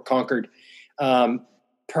were conquered.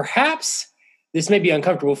 Perhaps this may be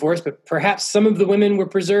uncomfortable for us, but perhaps some of the women were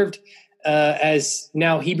preserved as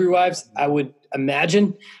now Hebrew wives, I would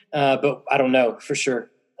imagine, but I don't know for sure.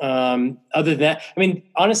 Other than that, I mean,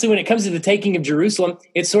 honestly, when it comes to the taking of Jerusalem,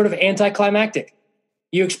 it's sort of anticlimactic.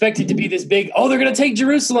 You expect it to be this big, they're going to take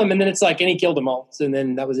Jerusalem. And then it's like, and he killed them all. So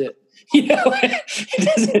then that was it. It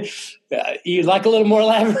doesn't, you'd like a little more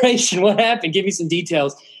elaboration. What happened? Give me some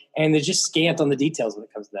details. And they're just scant on the details when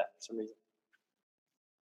it comes to that for some reason.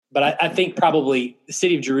 But I think probably the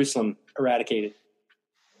city of Jerusalem eradicated.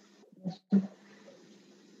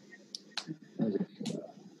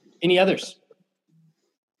 Any others?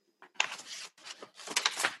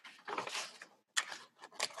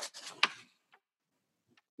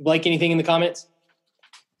 Blake, anything in the comments?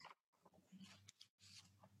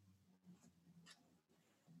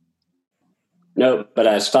 No, but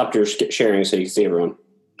I stopped your sharing so you can see everyone.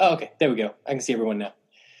 Oh, okay. There we go. I can see everyone now.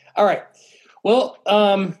 All right. Well,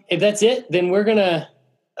 if that's it, then we're going to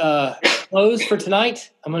close for tonight.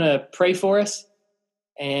 I'm going to pray for us,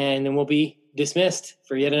 and then we'll be dismissed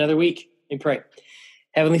for yet another week. Let me pray.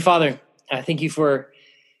 Heavenly Father, I thank you for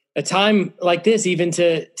a time like this, even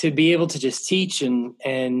to be able to just teach and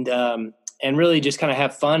really just kind of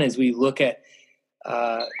have fun as we look at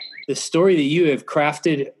the story that you have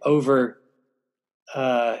crafted over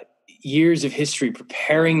years of history,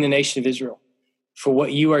 preparing the nation of Israel for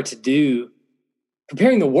what you are to do,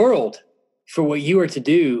 preparing the world for what you are to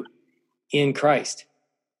do in Christ,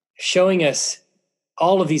 showing us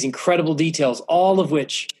all of these incredible details, all of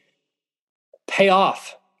which pay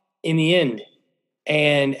off in the end.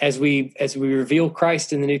 And as we reveal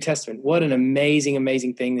Christ in the New Testament, what an amazing,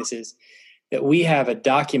 amazing thing this is, that we have a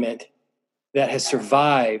document that has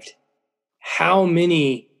survived how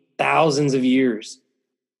many thousands of years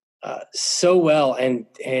so well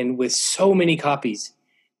and with so many copies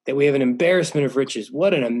that we have an embarrassment of riches.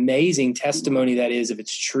 What an amazing testimony that is of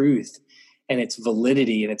its truth and its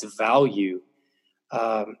validity and its value,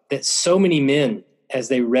 that so many men, as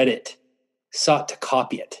they read it, sought to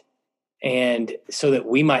copy it. And so that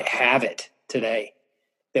we might have it today,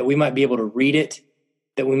 that we might be able to read it,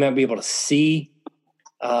 that we might be able to see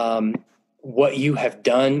what you have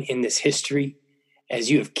done in this history as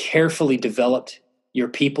you have carefully developed your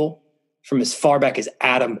people from as far back as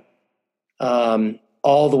Adam,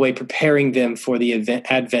 all the way preparing them for the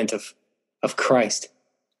advent of Christ.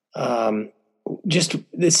 Just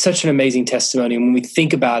it's such an amazing testimony. And when we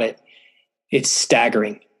think about it, it's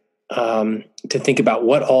staggering to think about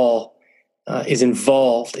what all is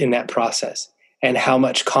involved in that process and how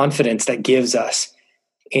much confidence that gives us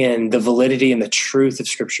in the validity and the truth of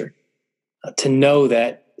Scripture. To know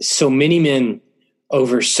that so many men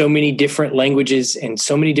over so many different languages and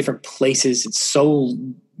so many different places and so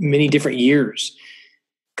many different years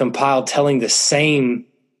compiled telling the same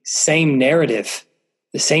narrative,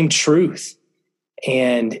 the same truth,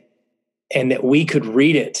 and that we could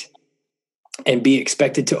read it and be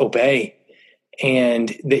expected to obey,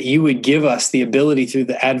 and that you would give us the ability through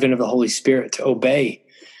the advent of the Holy Spirit to obey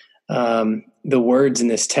the words in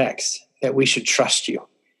this text, that we should trust you.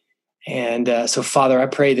 And so, Father, I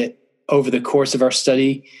pray that over the course of our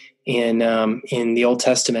study in the Old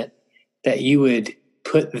Testament, that you would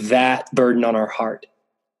put that burden on our heart,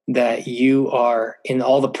 that you are, in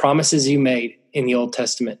all the promises you made in the Old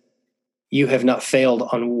Testament, you have not failed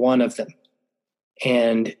on one of them,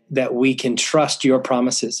 and that we can trust your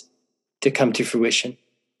promises to come to fruition,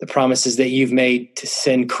 the promises that you've made to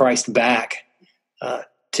send Christ back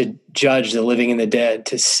to judge the living and the dead,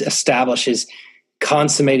 to establish his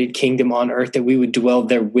consummated kingdom on earth, that we would dwell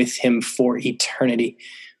there with him for eternity.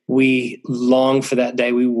 We long for that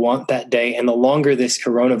day. We want that day. And the longer this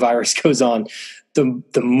coronavirus goes on,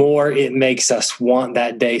 the more it makes us want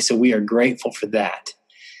that day. So we are grateful for that.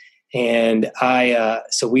 And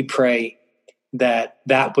so we pray that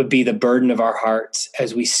would be the burden of our hearts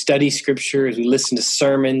as we study Scripture, as we listen to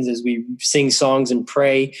sermons, as we sing songs and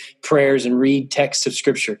pray prayers and read texts of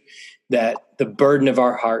Scripture, that the burden of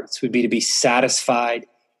our hearts would be to be satisfied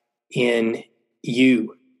in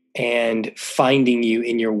you and finding you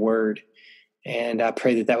in your word. And I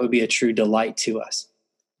pray that would be a true delight to us.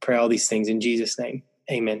 Pray all these things in Jesus' name.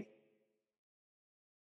 Amen.